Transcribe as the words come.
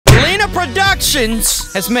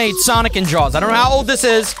Productions has made Sonic and Jaws. I don't know how old this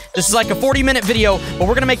is. This is like a 40-minute video, but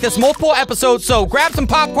we're gonna make this multiple episodes, so grab some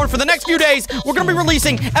popcorn for the next few days. We're gonna be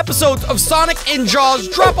releasing episodes of Sonic and Jaws.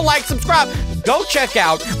 Drop a like, subscribe. Go check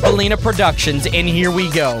out Belina Productions, and here we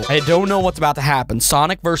go. I don't know what's about to happen.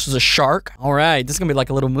 Sonic versus a shark. All right, this is gonna be like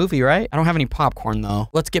a little movie, right? I don't have any popcorn, though.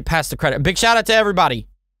 Let's get past the credit. Big shout out to everybody.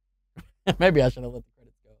 Maybe I should have let the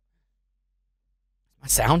credits go. My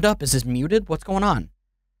sound up? Is this muted? What's going on?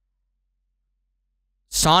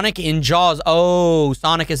 Sonic in Jaws. Oh,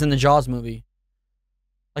 Sonic is in the Jaws movie.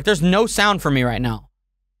 Like, there's no sound for me right now.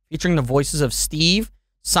 Featuring the voices of Steve,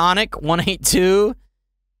 Sonic 182,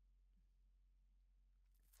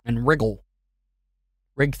 and Wriggle.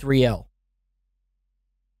 Rig 3L.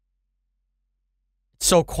 It's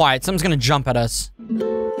so quiet. Something's gonna jump at us.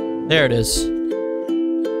 There it is.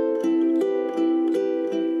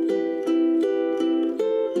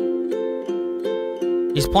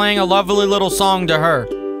 He's playing a lovely little song to her.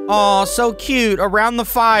 Aw, so cute, around the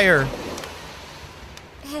fire.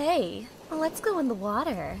 Hey, let's go in the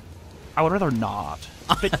water. I would rather not.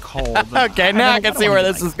 It's a bit cold. Okay, now I can see where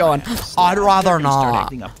this is going. I'd rather Start not.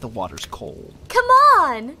 acting up. The water's cold. Come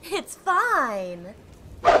on, it's fine.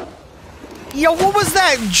 Yo, what was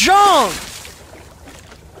that jump?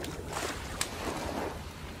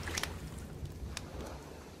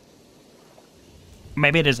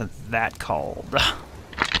 Maybe it isn't that cold.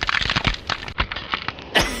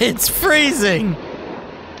 It's freezing.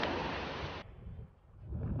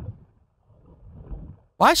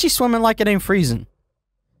 Why is she swimming like it ain't freezing?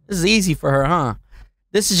 This is easy for her, huh?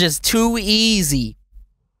 This is just too easy.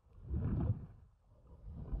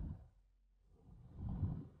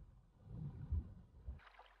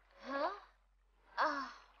 Huh?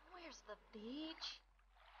 Where's the beach?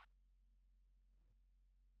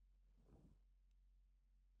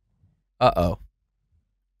 Uh-oh.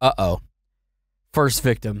 Uh-oh. First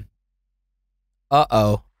victim.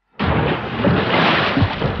 Uh-oh.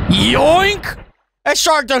 Yoink! That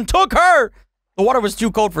shark done took her! The water was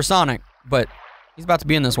too cold for Sonic, but he's about to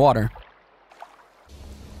be in this water.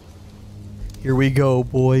 Here we go,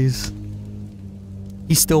 boys.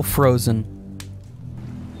 He's still frozen.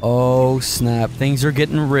 Oh, snap. Things are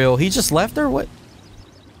getting real. He just left her? What?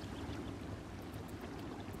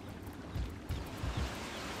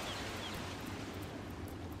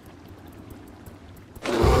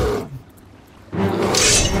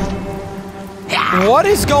 What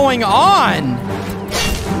is going on?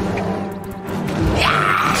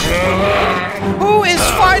 Who is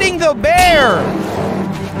fighting the bear?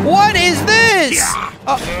 What is this?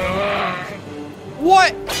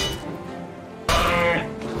 What?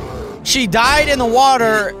 She died in the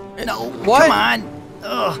water. No, What? come on.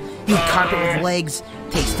 Ugh, you carpet with legs.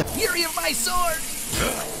 Taste the fury of my sword.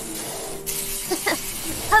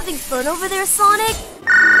 Having fun over there, Sonic?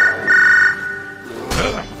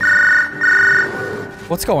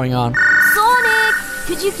 What's going on? Sonic!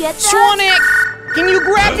 Could you get that? Sonic! Can you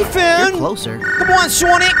grab your You're phone? closer. Come on,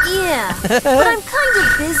 Sonic! Yeah, but I'm kind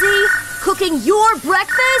of busy cooking your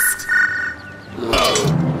breakfast.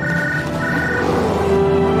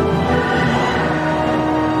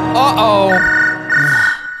 Uh-oh.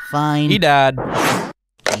 Fine. He died.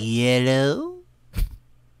 Yellow?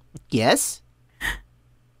 Yes?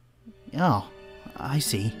 Oh, I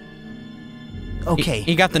see. Okay.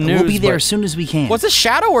 He got the news, We'll be there but- as soon as we can. Was it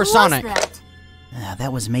Shadow or Who Sonic? was that?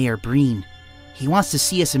 That was Mayor Breen. He wants to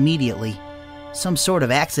see us immediately. Some sort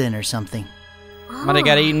of accident or something. Might have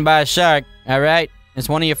got eaten by a shark. Alright? It's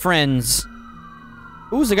one of your friends.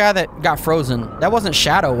 Who was the guy that got frozen? That wasn't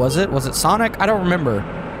Shadow, was it? Was it Sonic? I don't remember.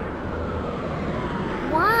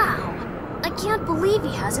 Wow, I can't believe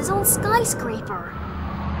he has his own skyscraper.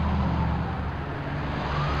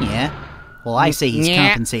 Yeah? Well, I say he's Yeah.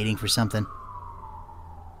 compensating for something.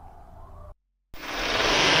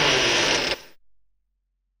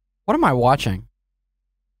 What am I watching?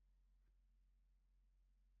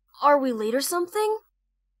 Are we late or something?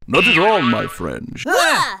 Not at all, my friend.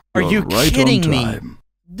 Ah! Are You're you right kidding on me? time.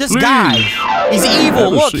 This Please. guy, he's evil.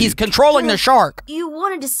 Have a Look, he's seat. controlling the shark. You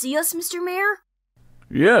wanted to see us, Mr. Mayor?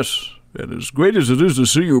 Yes, and as great as it is to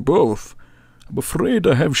see you both, I'm afraid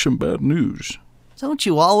I have some bad news. Don't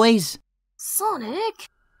you always? Sonic?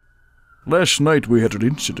 Last night we had an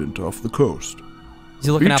incident off the coast. Is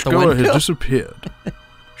he looking out the Beachgoer window? has disappeared.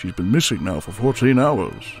 She's been missing now for 14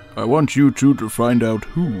 hours. I want you two to find out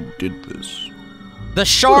who did this. The What do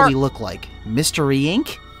shark. we look like? Mystery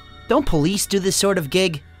Inc.? Don't police do this sort of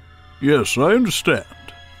gig? Yes, I understand.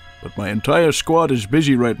 But my entire squad is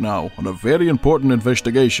busy right now on a very important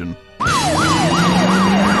investigation.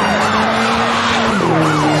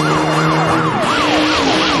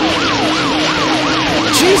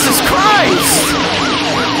 Jesus Christ!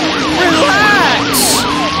 Relax!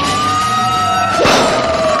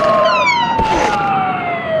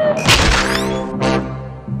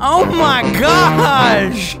 Oh my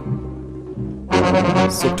gosh!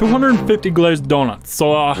 So 250 glazed donuts.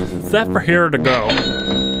 So, set for here to go.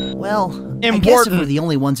 Well, I guess if Important. we're the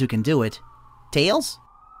only ones who can do it. Tails?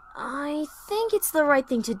 I think it's the right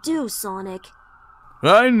thing to do, Sonic.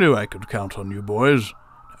 I knew I could count on you boys.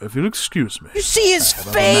 If you'll excuse me. You see his I have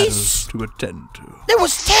other face? matters to attend to. It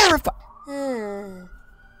was terrifying. Uh,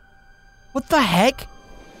 What the heck?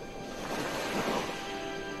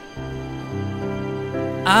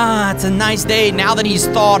 Ah, it's a nice day now that he's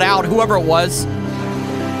thawed out, whoever it was.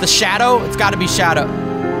 The Shadow? It's gotta be Shadow.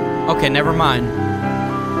 Okay, never mind.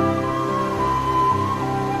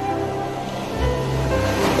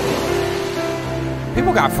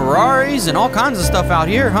 People got Ferraris and all kinds of stuff out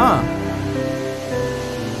here, huh?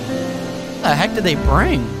 What the heck did they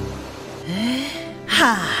bring?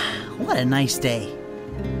 What a nice day.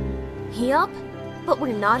 Yup, but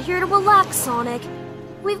we're not here to relax, Sonic.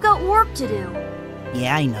 We've got work to do.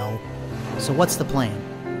 Yeah, I know. So what's the plan?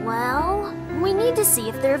 Well, we need to see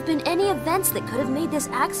if there have been any events that could have made this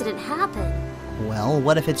accident happen. Well,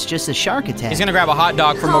 what if it's just a shark attack? He's gonna grab a hot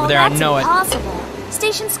dog from over there, I that's know it. impossible.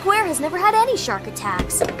 Station Square has never had any shark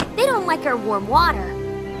attacks. They don't like our warm water.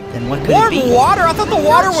 Then what could Warm it be? water? I thought the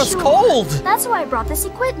water Not was sure. cold. That's why I brought this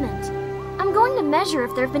equipment. I'm going to measure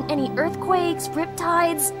if there have been any earthquakes,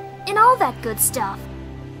 riptides, and all that good stuff.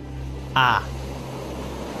 Ah,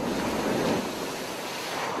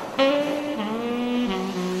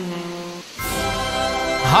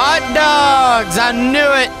 Hot dogs! I knew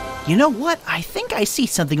it! you know what? I think I see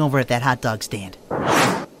something over at that hot dog stand.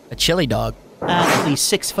 A chili dog. Please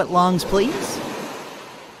 6 foot longs, please.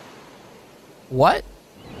 What?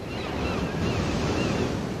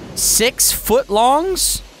 6 foot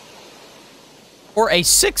longs? Or a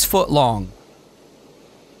 6 foot long?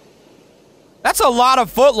 That's a lot of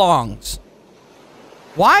foot longs.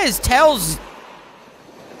 Why is Tails...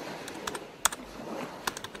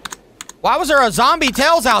 Why was there a zombie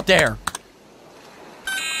Tails out there?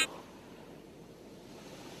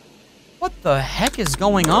 What the heck is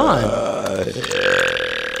going on?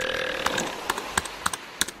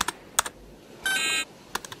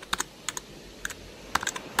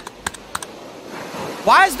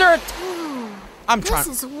 Why is there a... I'm trying...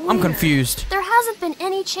 This is I'm weird. confused. There hasn't been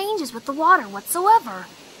any changes with the water whatsoever.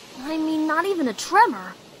 I mean, not even a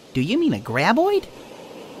tremor. Do you mean a graboid?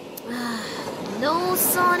 No,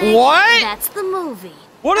 Sonic. What? That's the movie.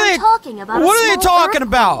 What are I'm they talking about? What a are they small talking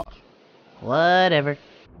about? Whatever.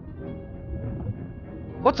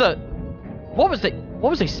 What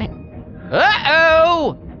was they saying?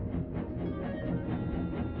 Uh-oh!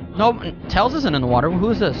 No, Tails isn't in the water. Who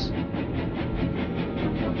is this?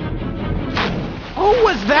 Who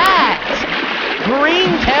was that?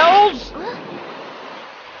 Green Tails?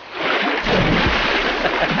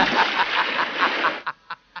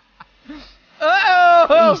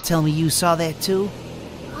 Uh-oh! Please tell me you saw that too?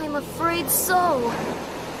 I'm afraid so.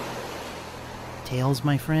 Tails,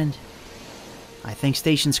 my friend. I think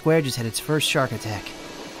Station Square just had its first shark attack.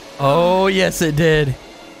 Oh, yes it did.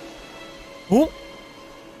 Oh.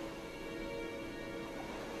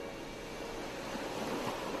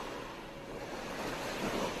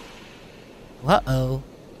 Uh-oh.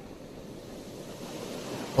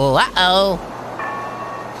 Oh, uh-oh.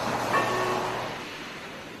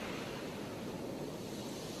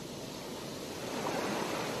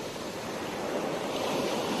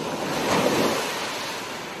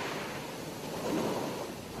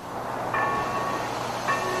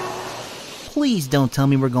 Please don't tell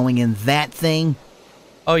me we're going in that thing.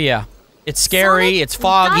 Oh, yeah. It's scary, Sonic, it's we've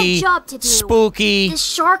got a foggy, job to do. spooky. This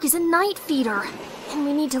shark is a night feeder, and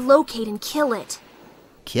we need to locate and kill it.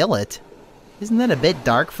 Kill it? Isn't that a bit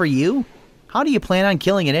dark for you? How do you plan on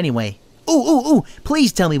killing it anyway? Ooh, ooh, ooh!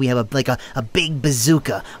 Please tell me we have a big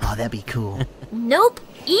bazooka. Oh, that'd be cool. Nope,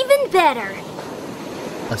 even better.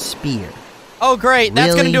 A spear. Oh, great.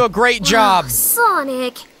 That's gonna Really? do a great job.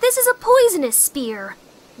 Sonic, this is a poisonous spear.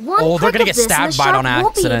 One Oh, they're prick gonna of get this and stabbed the by it shark on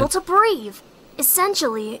won't be accident. able to breathe.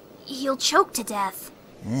 Essentially, he'll choke to death.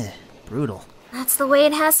 Brutal. That's the way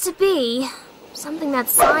it has to be. Something that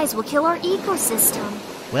size will kill our ecosystem.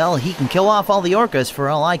 Well, he can kill off all the orcas for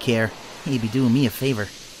all I care. He'd be doing me a favor.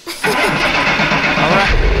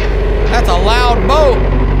 Alright. That's a loud boat.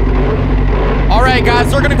 Alright, guys,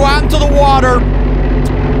 they're gonna go out into the water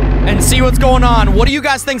and see what's going on. What do you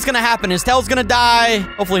guys think's gonna happen? Is Tails gonna die?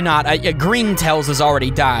 Hopefully not. Green Tails has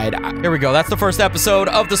already died. Here we go. That's the first episode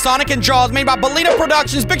of the Sonic and Jaws made by Bellina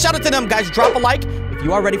Productions. Big shout out to them, guys. Drop a like if If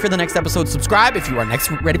you are ready for the next episode, subscribe if you are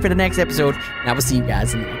ready for the next episode, and I will see you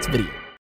guys in the next video.